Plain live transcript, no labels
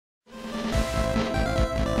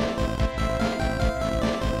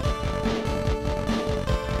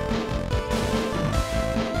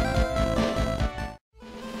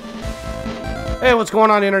Hey, what's going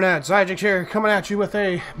on, Internet? Xiagax here, coming at you with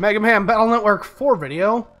a Mega Man Battle Network 4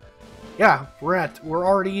 video. Yeah, we're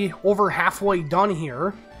already over halfway done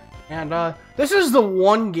here, and this is the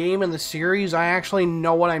one game in the series I actually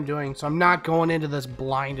know what I'm doing, so I'm not going into this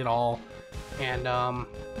blind at all. And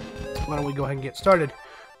why don't we go ahead and get started?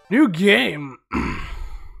 New game. Now,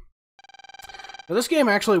 this game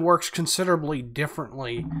actually works considerably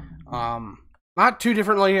differently. Not too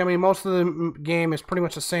differently. I mean, most of the game is pretty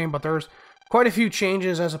much the same, but there's quite a few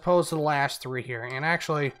changes as opposed to the last three here. And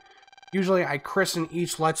actually, usually I christen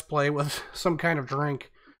each Let's Play with some kind of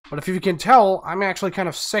drink. But if you can tell, I'm actually kind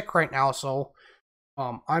of sick right now, so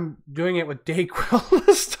I'm doing it with Dayquil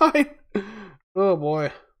this time. Oh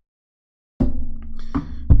boy.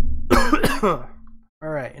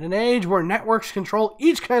 Alright, in an age where networks control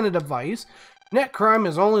each kind of device, net crime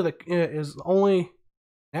is the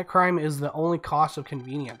only cost of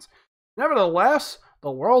convenience. Nevertheless, the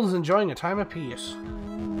world is enjoying a time of peace.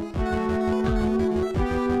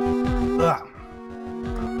 Ugh.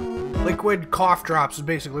 Liquid cough drops is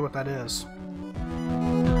basically what that is.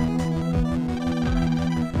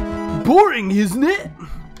 Boring, isn't it?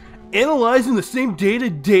 Analyzing the same data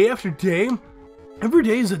day after day. Every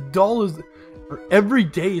day is as dull as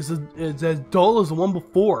the one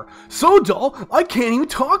before. So dull, I can't even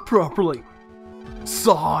talk properly.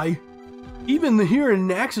 Sigh. Even here in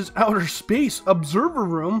Nax's outer space observer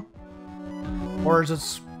room, or is it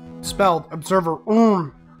spelled observer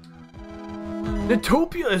room?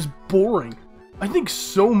 Nettopia is boring. I think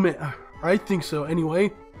so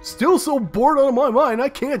anyway. Still so bored out of my mind I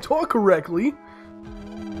can't talk correctly.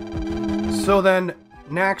 So then,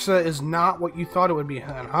 Naxa is not what you thought it would be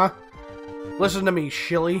then, huh? Listen to me,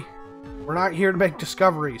 Shilly. We're not here to make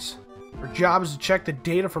discoveries. Our job is to check the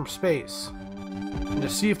data from space, and to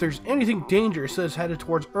see if there's anything dangerous that is headed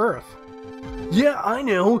towards Earth. Yeah, I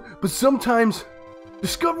know, but sometimes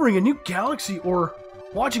discovering a new galaxy or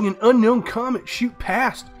watching an unknown comet shoot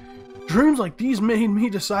past, dreams like these made me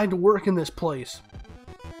decide to work in this place.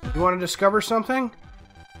 You want to discover something?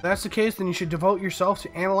 If that's the case, then you should devote yourself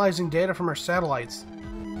to analyzing data from our satellites.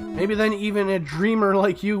 Maybe then even a dreamer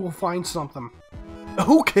like you will find something.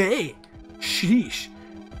 Okay! Sheesh.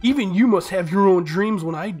 Even you must have your own dreams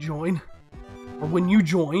when I join. Or when you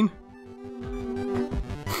join.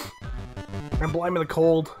 I'm blind with the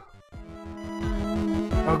cold.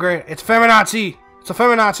 Oh great, it's feminazi! It's a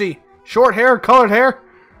feminazi! Short hair, colored hair!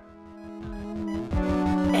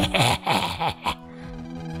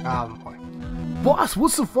 Boss,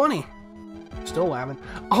 what's so funny? Still laughing.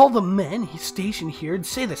 All the men he's stationed here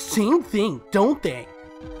say the same thing, don't they?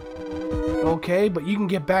 Okay, but you can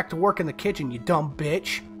get back to work in the kitchen, you dumb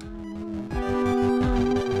bitch.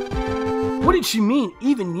 What did she mean,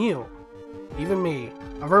 even you? Even me.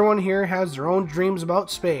 Everyone here has their own dreams about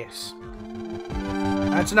space.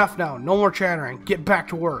 That's enough now. No more chattering. Get back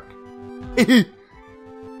to work. Oh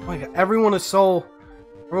my god, everyone's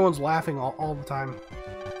laughing all the time.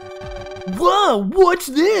 Whoa, what's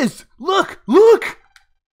this? Look, look!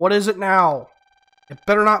 What is it now? It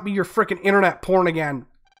better not be your frickin' internet porn again.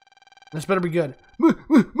 This better be good.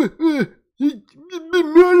 Monitor,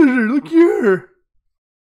 look here.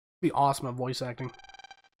 Be awesome at voice acting.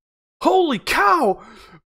 Holy cow!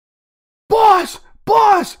 Boss!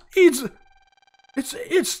 Boss! It's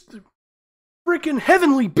freaking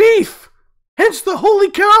heavenly beef! Hence the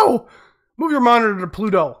holy cow! Move your monitor to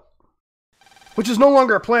Pluto, which is no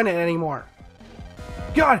longer a planet anymore.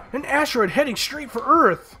 God, an asteroid heading straight for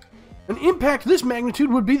Earth. An impact this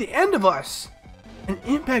magnitude would be the end of us. An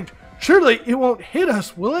impact? Surely it won't hit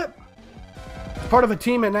us, will it? As part of a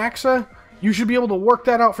team at NASA, you should be able to work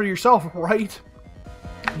that out for yourself, right?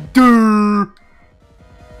 Duh.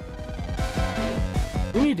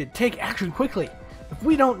 We need to take action quickly. If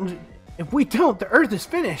we don't, the Earth is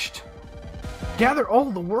finished. Gather all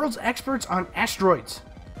the world's experts on asteroids.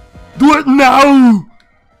 Do it now!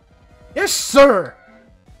 Yes, sir!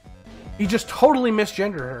 He just totally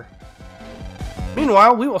misgendered her.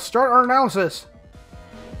 Meanwhile, we will start our analysis.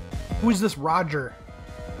 Who is this Roger?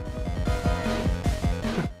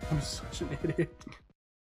 I'm such an idiot.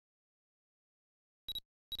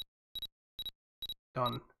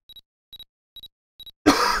 Done.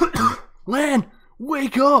 Lan,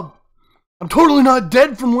 wake up! I'm totally not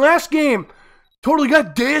dead from last game! Totally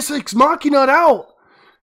got Deus Ex Machina out!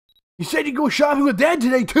 You said you'd go shopping with Dad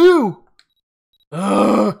today, too!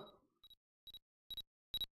 And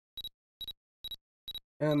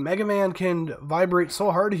Megaman can vibrate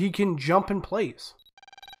so hard he can jump in place.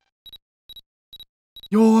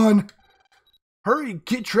 Yawn! Hurry,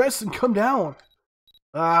 get dressed and come down!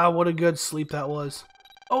 Ah, what a good sleep that was.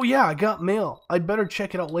 Oh yeah, I got mail. I'd better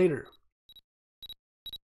check it out later.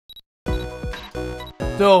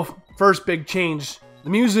 So, first big change.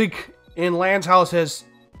 The music in Lan's house has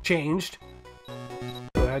changed.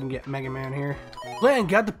 Go ahead and get Megaman here. Lan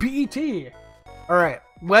got the PET. Alright,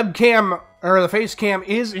 webcam, or the face cam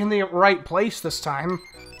is in the right place this time.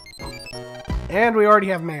 And we already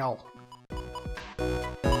have mail.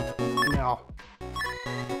 No.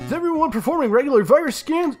 Is everyone performing regular virus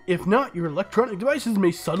scans? If not, your electronic devices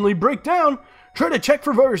may suddenly break down. Try to check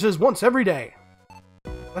for viruses once every day.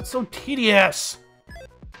 That's so tedious.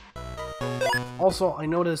 Also, I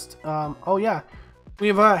noticed, oh yeah,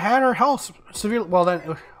 we've had our health severely, well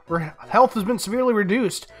then, our health has been severely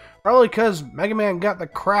reduced. Probably because Megaman got the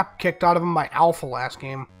crap kicked out of him by Alpha last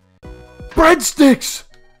game. Breadsticks!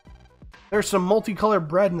 There's some multicolored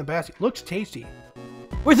bread in the basket. Looks tasty.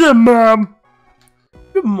 What's up, Mom?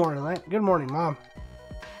 Good morning, Lan. Good morning, Mom.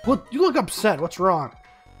 Well, you look upset. What's wrong?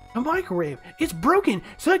 The microwave. It's broken,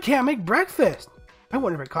 so I can't make breakfast. I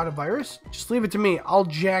wonder if I caught a virus. Just leave it to me. I'll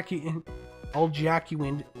jack you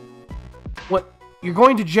in. What? You're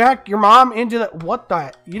going to jack your mom into the... What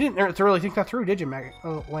the... You didn't thoroughly think that through, did you,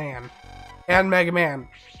 Lan? And Megaman.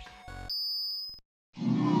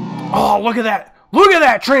 Oh, look at that. Look at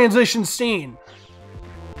that transition scene.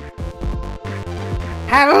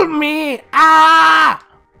 Help me! Ah!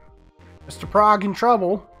 Mr. Prog in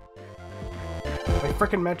trouble. My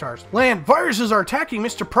frickin' Metars. Lan, viruses are attacking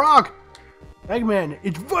Mr. Prog. Megman,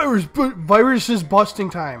 it's viruses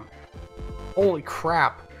busting time. Holy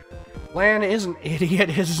crap. Lan is an idiot.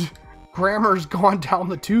 His grammar's gone down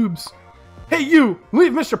the tubes. Hey you!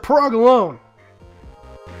 Leave Mr. Prog alone!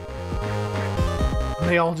 And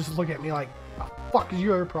they all just look at me like, the fuck is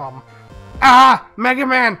your problem? Ah!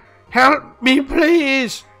 Megaman! Help me,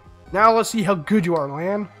 please! Now let's see how good you are,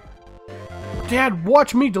 Lan. Dad,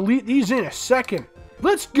 watch me delete these in a second.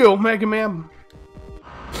 Let's go, Megaman.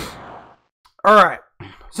 Alright.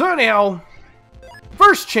 So anyhow,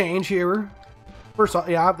 first change here. First off,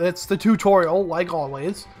 yeah, it's the tutorial, like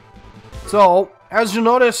always. So, as you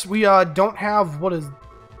notice, we don't have,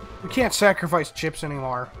 we can't sacrifice chips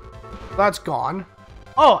anymore. That's gone.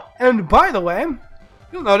 Oh, and by the way,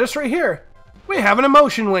 you'll notice right here, we have an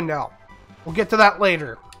emotion window. We'll get to that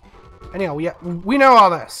later. Anyhow, we know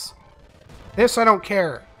all this. This, I don't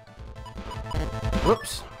care.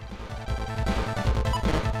 Whoops.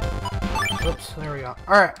 Whoops, there we go.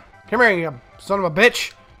 Alright, come here, you son of a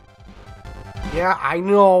bitch. Yeah, I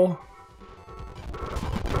know.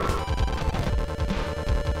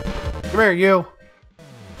 Come here, you.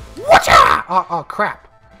 Whatcha? Oh, crap.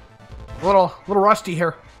 A little rusty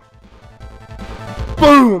here.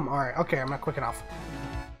 Boom! Alright, okay, I'm not quick enough.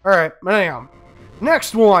 Alright, but anyhow.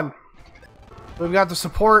 Next one. We've got the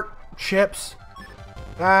support, chips,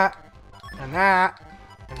 that, and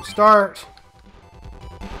start.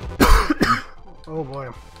 Oh boy.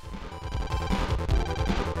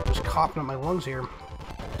 Just coughing up my lungs here.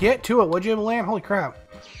 Get to it, would you, Lamb? Holy crap.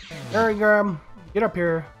 There you go. Get up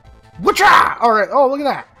here. Whatcha? Alright, oh, look at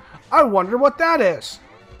that. I wonder what that is.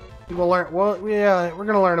 We'll learn, well, yeah, we're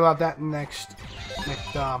gonna learn about that next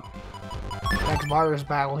virus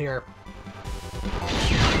battle here.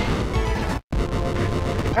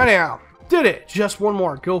 Anyhow, did it. Just one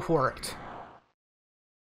more. Go for it.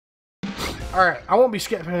 Alright, I won't be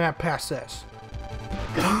skipping that past this.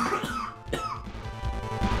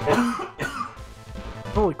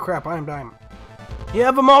 Holy crap, I am dying. You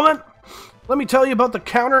have a moment? Let me tell you about the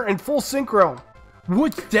counter and full synchro.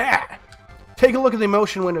 What's that? Take a look at the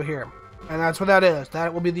emotion window here. And that's what that is.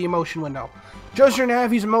 That will be the emotion window. Shows your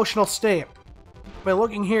Navi's emotional state. By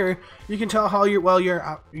looking here, you can tell how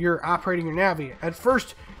you're operating your Navi. At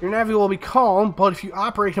first, your Navi will be calm, but if you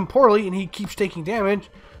operate him poorly and he keeps taking damage,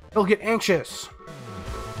 he'll get anxious.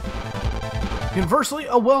 Conversely,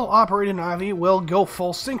 a well-operated Navi will go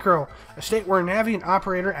full synchro, a state where Navi and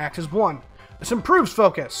operator act as one. This improves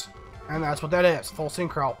focus, and that's what that is, full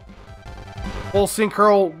synchro. Full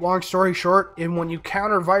synchro, long story short, and when you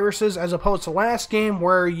counter viruses, as opposed to last game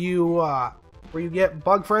where you get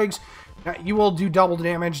bug frags, you will do double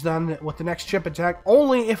damage then with the next chip attack,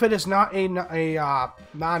 only if it is not a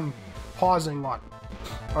non-pausing one,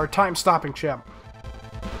 or time-stopping chip.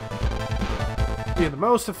 Yeah, the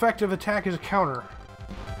most effective attack is a counter.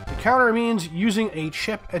 The counter means using a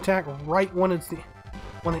chip attack right when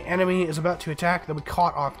the enemy is about to attack, they'll be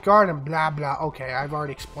caught off guard and blah blah. Okay, I've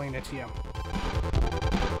already explained it to you.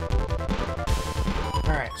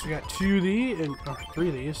 Alright, so we got 2 of these, and 3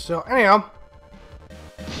 of these. So anyhow.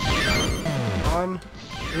 1,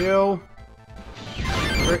 2,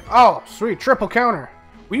 3. Oh, sweet, triple counter.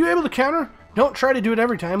 Were you able to counter? Don't try to do it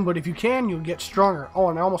every time, but if you can, you'll get stronger. Oh,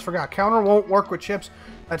 and I almost forgot. Counter won't work with chips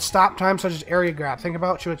that stop time, such as area grab. Think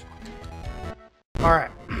about it.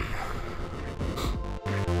 Alright.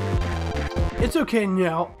 It's okay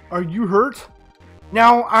now. Are you hurt?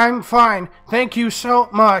 No, I'm fine. Thank you so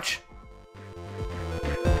much.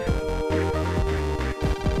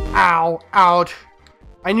 Ow. Ouch.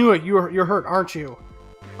 I knew it. You're hurt, aren't you?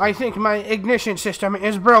 I think my ignition system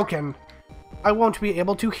is broken. I won't be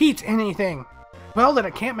able to heat anything. Well, then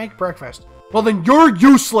I can't make breakfast. Well, then you're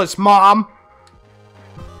useless, Mom!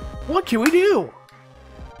 What can we do?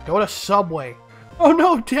 Go to Subway. Oh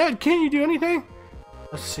no, Dad, can't you do anything?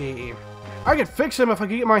 Let's see. I could fix him if I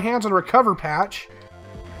could get my hands on a recover patch.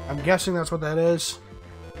 I'm guessing that's what that is.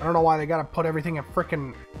 I don't know why they gotta put everything in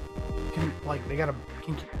frickin'... like, they gotta...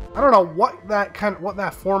 I don't know what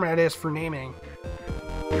that format is for naming.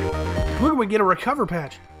 Where can we get a recover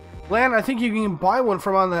patch? Lan, I think you can buy one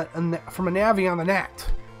from a Navi on the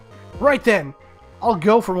net. Right then, I'll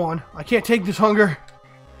go for one. I can't take this hunger.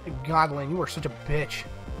 God, Lan, you are such a bitch.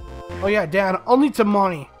 Oh yeah, Dad, I'll need some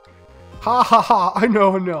money. Ha ha ha, I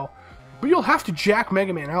know. But you'll have to jack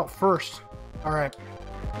Megaman out first. Alright.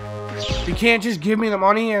 You can't just give me the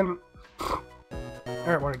money and...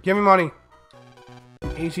 Alright, give me money.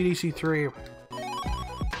 ACDC 3.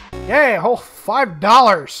 Yay, a whole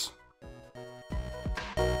 $5!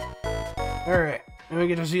 Alright, and we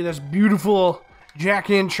get to see this beautiful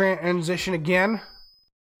jack-in transition again.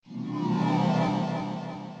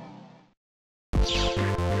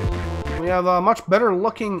 We have a much better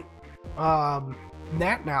looking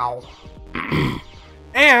net now.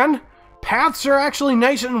 And paths are actually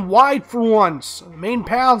nice and wide for once. Main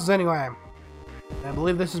paths anyway. I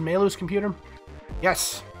believe this is Maylou's computer.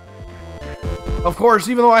 Yes. Of course,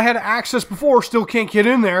 even though I had access before, still can't get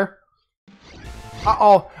in there.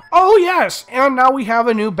 Uh-oh. Oh, yes! And now we have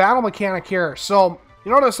a new battle mechanic here. So,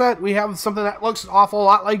 you notice that we have something that looks an awful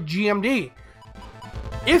lot like GMD.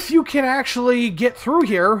 If you can actually get through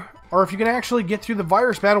here, or if you can actually get through the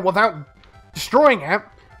virus battle without destroying it,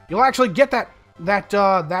 you'll actually get that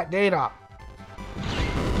data.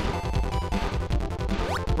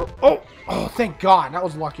 Oh, thank God. That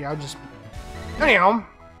was lucky. Anyhow,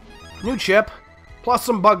 new chip, plus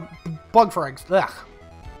some bug frags. Ugh.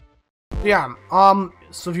 Yeah,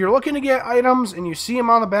 so if you're looking to get items and you see them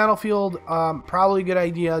on the battlefield, probably a good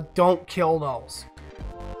idea. Don't kill those.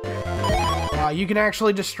 You can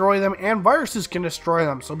actually destroy them, and viruses can destroy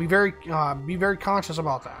them, so be very conscious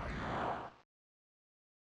about that.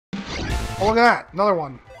 Oh, look at that, another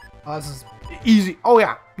one. This is easy. Oh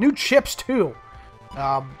yeah, new chips too.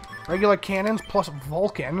 Regular cannons plus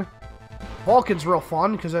Vulcan. Vulcan's real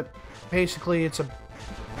fun because it's a...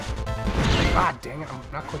 God dang it, I'm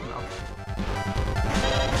not quick enough.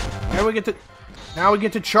 Now we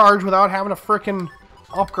get to charge without having a frickin'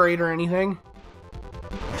 upgrade or anything.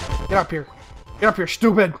 Get up here. Get up here,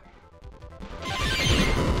 stupid.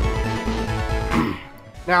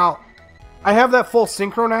 Now, I have that full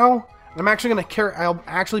synchro now. And I'm actually gonna carry. I'll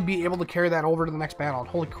actually be able to carry that over to the next battle.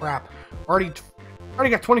 Holy crap! Already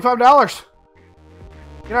got $25.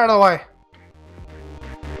 Get out of the way.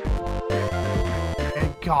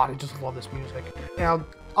 And God, I just love this music. Yeah,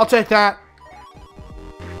 I'll take that.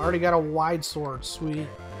 Already got a wide sword, sweet.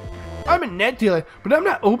 I'm a net dealer, but I'm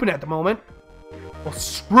not open at the moment. Well,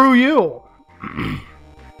 screw you.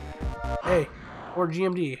 Hey, or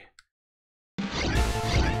GMD.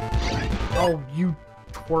 Oh, you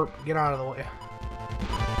twerp. Get out of the way.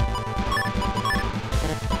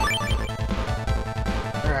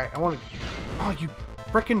 Alright, I want to... Oh, you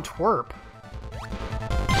frickin' twerp.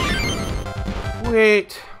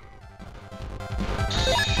 Wait.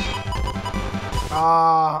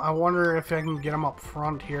 I wonder if I can get him up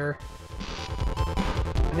front here.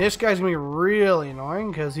 And this guy's gonna be really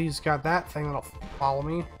annoying because he's got that thing that'll follow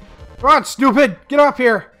me. Come on, stupid! Get up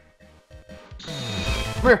here!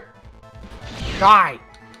 Come here! Die!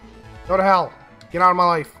 Go to hell! Get out of my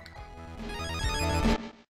life!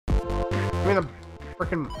 Give me the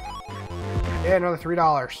frickin'... Yeah, another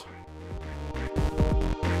 $3.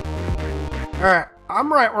 Alright,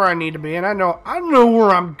 I'm right where I need to be, and I know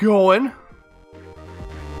where I'm going.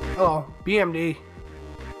 Oh, BMD.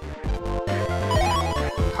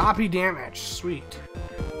 Copy damage, sweet.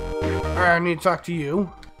 Alright, I need to talk to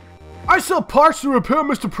you. I sell parts to repair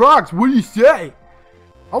Mr. Progs, what do you say?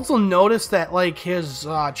 Also notice that, like, his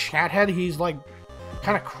chat head, he's like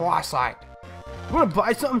kind of cross-eyed. You want to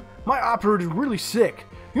buy something? My operator is really sick.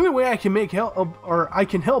 The only way I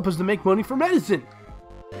can help is to make money for medicine.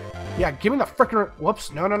 Yeah, give me the frickin'...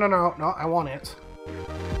 Whoops, no, I want it.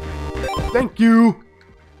 Thank you.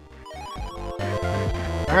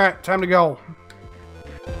 Alright, time to go.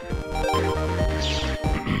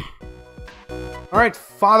 Alright,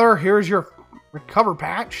 father, here's your recover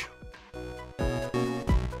patch.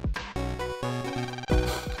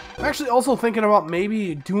 I'm actually also thinking about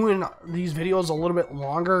maybe doing these videos a little bit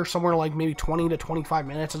longer, somewhere like maybe 20 to 25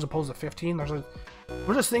 minutes as opposed to 15.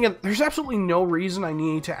 We're just thinking, there's absolutely no reason I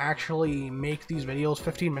need to actually make these videos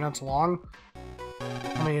 15 minutes long.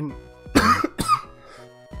 I mean,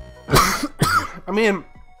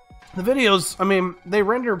 the videos, they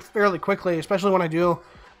render fairly quickly, especially when I do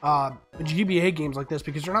GBA games like this,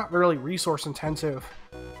 because they're not really resource intensive.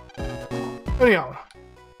 Anyhow,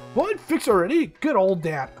 what? Fix already? Good old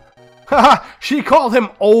dad. Haha, she called him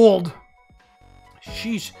old.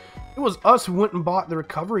 Sheesh, it was us who went and bought the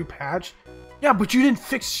recovery patch. Yeah, but you didn't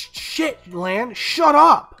fix shit, Lan. Shut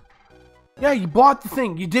up. Yeah, you bought the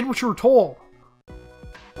thing. You did what you were told.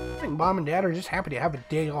 I think Mom and Dad are just happy to have a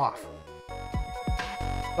day off.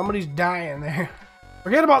 Somebody's dying there.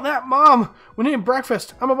 Forget about that, Mom. We need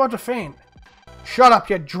breakfast. I'm about to faint. Shut up,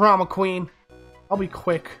 you drama queen. I'll be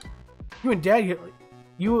quick. You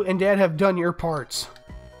and Dad have done your parts.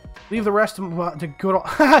 Leave the rest of them to good old...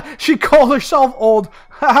 She called herself old.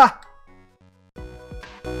 Haha.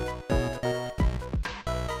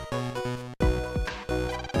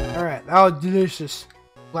 Alright, that was delicious.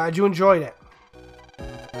 Glad you enjoyed it.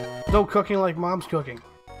 No cooking like Mom's cooking.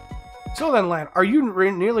 So then, Lan, are you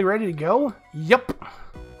nearly ready to go? Yep.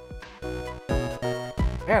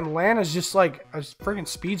 Man, Lan is just like a friggin'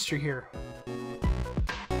 speedster here.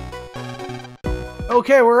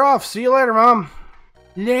 Okay, we're off. See you later, Mom.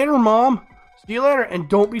 Later, Mom. See you later, and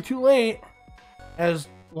don't be too late. As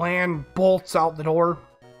Lan bolts out the door.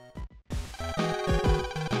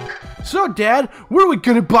 So, Dad, what are we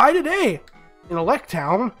gonna buy today? In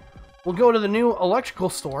Electown, we'll go to the new electrical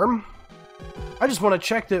store. I just want to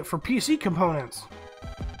check for PC components.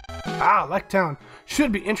 Ah, Electown.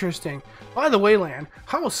 Should be interesting. By the way, Lan,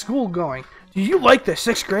 how is school going? Do you like the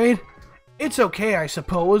 6th grade? It's okay, I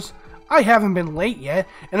suppose. I haven't been late yet,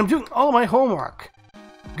 and I'm doing all my homework.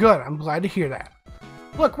 Good, I'm glad to hear that.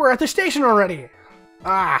 Look, we're at the station already.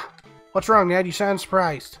 Ah, what's wrong, Dad? You sound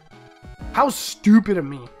surprised. How stupid of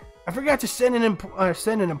me. I forgot to send an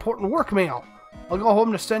important work mail. I'll go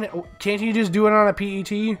home to send it. Can't you just do it on a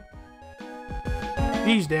PET?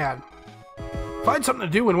 Please, Dad. Find something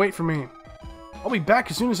to do and wait for me. I'll be back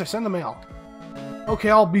as soon as I send the mail. Okay,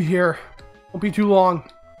 I'll be here. Won't be too long.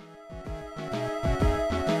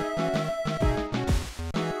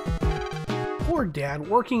 Poor Dad,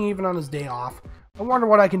 working even on his day off. I wonder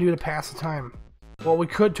what I can do to pass the time. Well, we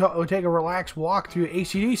could take a relaxed walk through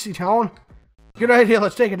AC/DC town. Good idea,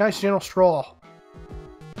 let's take a nice gentle stroll.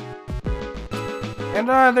 And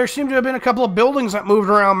there seem to have been a couple of buildings that moved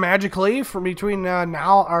around magically from between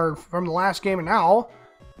now, or from the last game and now.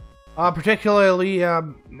 Particularly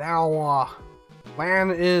now,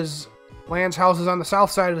 Lan's house is on the south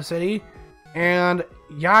side of the city, and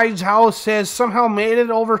Yai's house has somehow made it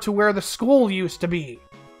over to where the school used to be.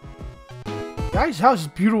 Yai's house is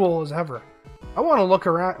beautiful as ever. I want to look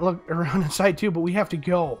around inside too, but we have to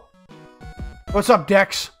go. What's up,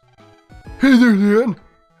 Dex? Hey there, Dan.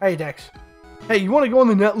 Hey, Dex. Hey, you want to go on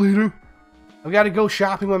the net later? I've got to go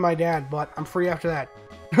shopping with my dad, but I'm free after that.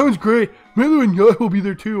 Sounds great. Maylou and Yai will be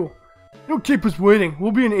there too. Don't keep us waiting.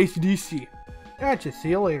 We'll be in AC/DC. Gotcha. See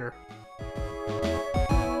you later.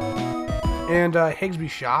 And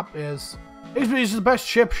Higsby's shop is... Higsby's the best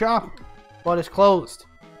chip shop, but it's closed.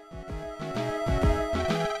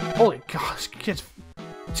 Holy gosh, this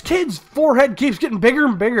kid's forehead keeps getting bigger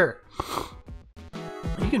and bigger.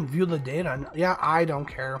 You can view the data. Yeah, I don't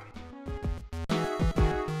care.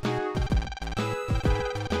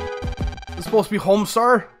 It's supposed to be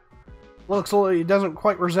Homestar. Looks like he doesn't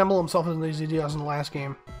quite resemble himself as he does in the last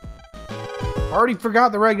game. Already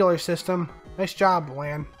forgot the regular system. Nice job,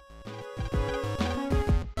 Lan.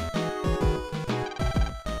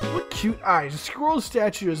 What cute eyes. A squirrel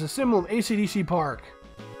statue is a symbol of AC/DC Park.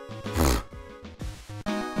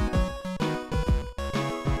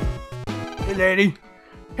 Hey, lady.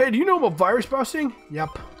 Hey, do you know about virus busting?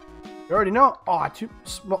 Yep. You already know? Aw,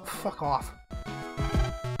 well, fuck off.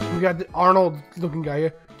 We got the Arnold looking guy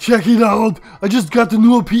here. Check it out! I just got the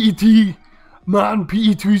new PET! Man,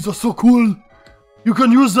 PETs are so cool! You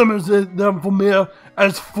can use them for mail,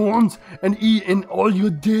 as phones, and in all your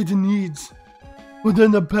data needs. But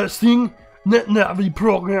then the best thing? NetNavi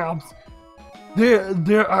programs.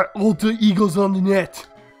 There are alter egos on the net.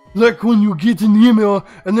 Like when you get an email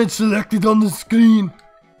and then select it on the screen.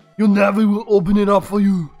 Your Navi will open it up for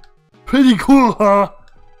you. Pretty cool, huh?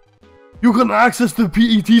 You can access the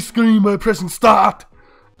PET screen by pressing start.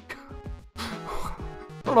 I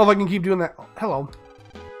don't know if I can keep doing that. Hello.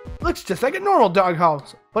 Looks just like a normal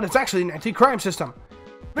doghouse, but it's actually an anti-crime system.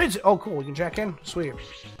 Oh, cool. We can check in. Sweet.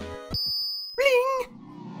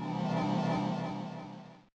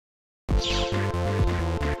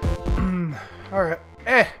 Alright.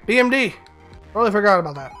 BMD. Totally forgot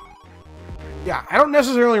about that. Yeah, I don't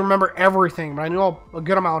necessarily remember everything, but I know a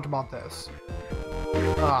good amount about this.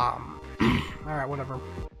 Alright, whatever.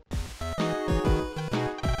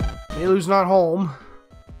 Maylou's not home.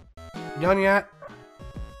 You done yet?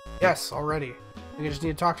 Yes, already. I think I just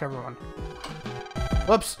need to talk to everyone.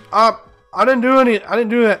 Whoops. I didn't do it. I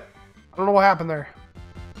don't know what happened there.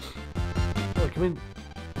 Wait, can we...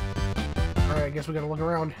 Alright, I guess we gotta look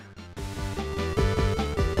around.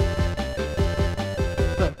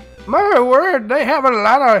 My word, they have a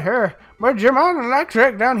lot out here. But Megman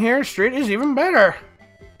Electric down here in the street is even better.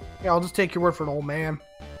 Yeah, I'll just take your word for it, old man.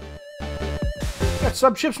 Got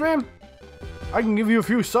sub chips, man? I can give you a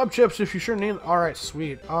few sub chips if you sure need. Alright,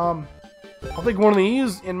 sweet. I'll take one of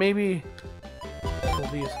these and maybe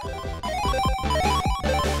these.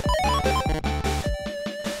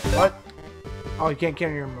 What? Oh, you can't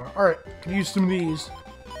carry anymore. Alright, can use some of these.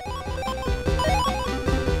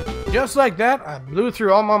 Just like that, I blew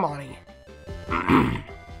through all my money.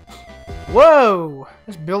 Whoa!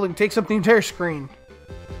 This building takes up the entire screen.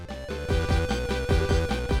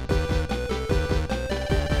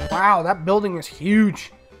 Wow, that building is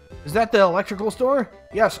huge. Is that the electrical store?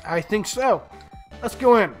 Yes, I think so. Let's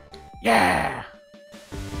go in. Yeah!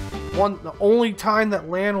 The only time that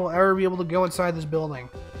Lan will ever be able to go inside this building.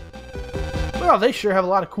 Well, they sure have a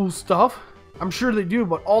lot of cool stuff. I'm sure they do,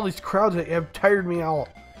 but all these crowds have tired me out.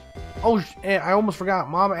 Oh, and I almost forgot.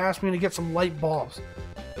 Mama asked me to get some light bulbs.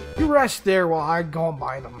 You rest there while I go and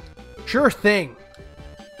buy them. Sure thing.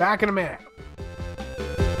 Back in a minute.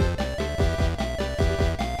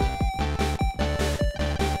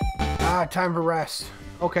 Time for rest.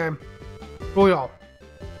 Okay. Go y'all.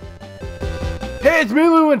 Hey, it's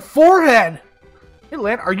maylou and Forehead! Hey,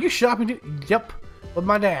 Lan, are you shopping too? Yep. With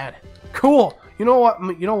my dad. Cool. You know what?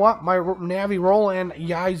 My Navi Roll and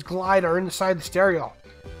Yai's Glide are inside the stereo.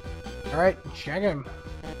 Alright, check him.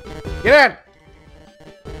 Get in!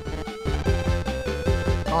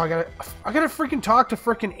 Oh, I gotta freaking talk to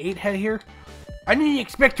freaking 8-Head here. I didn't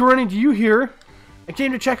expect to run into you here. I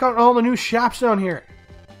came to check out all the new shops down here.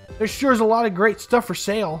 There sure is a lot of great stuff for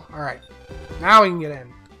sale. Alright, now we can get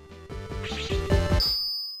in.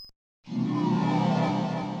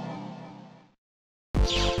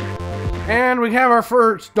 And we have our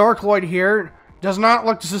first Darkloid here. Does not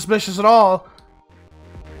look suspicious at all.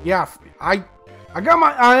 Yeah, I got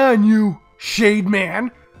my eye on you, Shade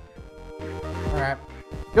Man. Alright.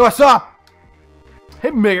 Yo, what's up?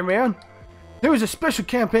 Hey, Megaman. There was a special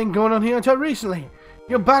campaign going on here until recently.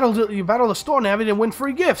 You battled the store Navi and win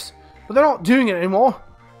free gifts. But they're not doing it anymore.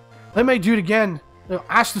 They may do it again.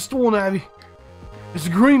 Ask the store Navi. It's the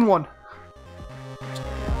green one.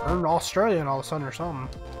 Turned Australian all of a sudden or something.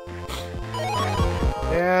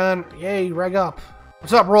 And, yay, reg up.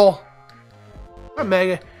 What's up, Roll? Hi,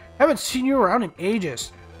 Mega. Haven't seen you around in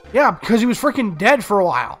ages. Yeah, because he was freaking dead for a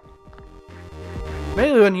while.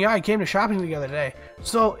 Maylou and Yai came to shopping together today,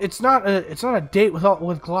 so it's not a date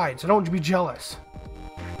with Glide. So don't be jealous.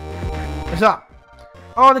 What's up?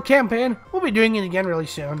 Oh, the campaign. We'll be doing it again really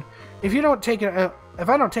soon. If I don't take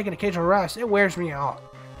an occasional rest, it wears me out.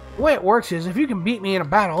 The way it works is, if you can beat me in a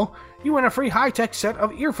battle, you win a free high-tech set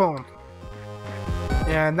of earphones,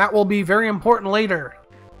 and that will be very important later.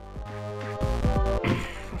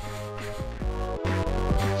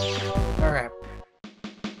 Alright.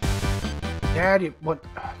 Dad, what?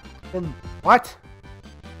 What?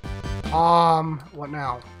 What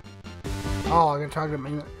now? Oh, I gotta talk to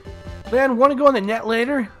me. Man, wanna go on the net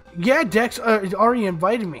later? Yeah, Dex already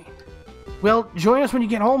invited me. Well, join us when you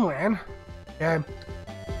get home, Lan. Yeah.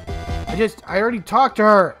 I already talked to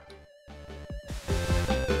her.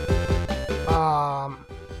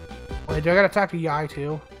 Wait, do I gotta talk to Yai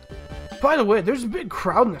too? By the way, there's a big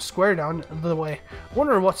crowd in the square down the way.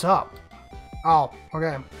 Wondering what's up. Oh,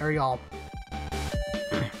 okay. There you go.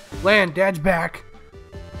 Lan, Dad's back.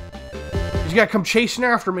 He's gotta come chasing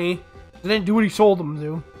after me. He didn't do what he told him to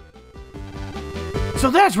do.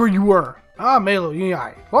 So that's where you were. Ah, Maylou,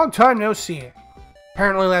 Yai. Long time no see.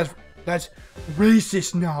 Apparently that's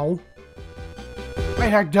racist now.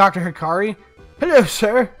 Hey, Dr. Hikari. Hello,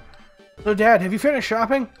 sir. So, Dad, have you finished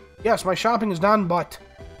shopping? Yes, my shopping is done, but...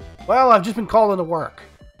 Well, I've just been called into work.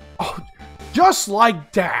 Oh, just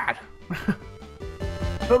like Dad.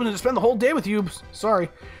 Hoping to spend the whole day with you. Sorry.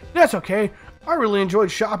 That's okay. I really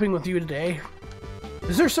enjoyed shopping with you today.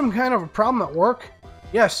 Is there some kind of a problem at work?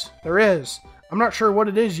 Yes, there is. I'm not sure what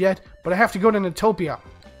it is yet, but I have to go to Nettopia.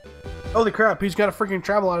 Holy crap, he's got to freaking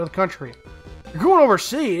travel out of the country. You're going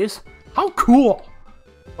overseas? How cool!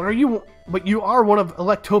 But you are one of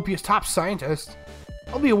Electopia's top scientists.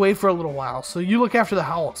 I'll be away for a little while, so you look after the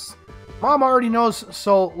house. Mom already knows,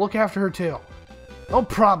 so look after her too. No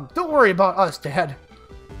problem. Don't worry about us, Dad.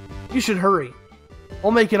 You should hurry.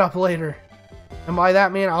 We'll make it up later. And by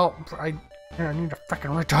that, man, I need to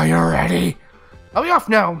fucking retire already. I'll be off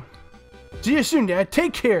now. See you soon, Dad.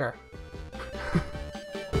 Take care.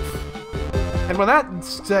 And with that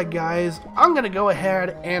said, guys, I'm going to go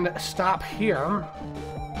ahead and stop here.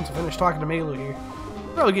 Once I finish talking to Maylou here.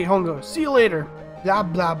 I'll get home and go, see you later. Blah,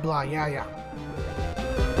 blah, blah. Yeah.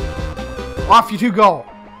 Off you two go.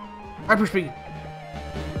 Hyperspeed.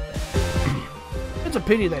 It's a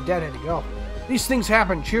pity that Dad had to go. These things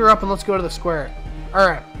happen. Cheer up and let's go to the square.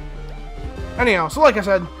 Alright. Anyhow, so like I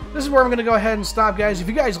said, this is where I'm going to go ahead and stop, guys. If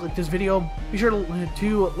you guys like this video, be sure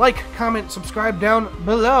to like, comment, subscribe down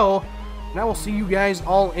below. And I will see you guys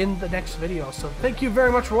all in the next video. So thank you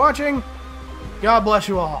very much for watching. God bless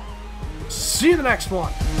you all. See you in the next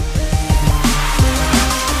one.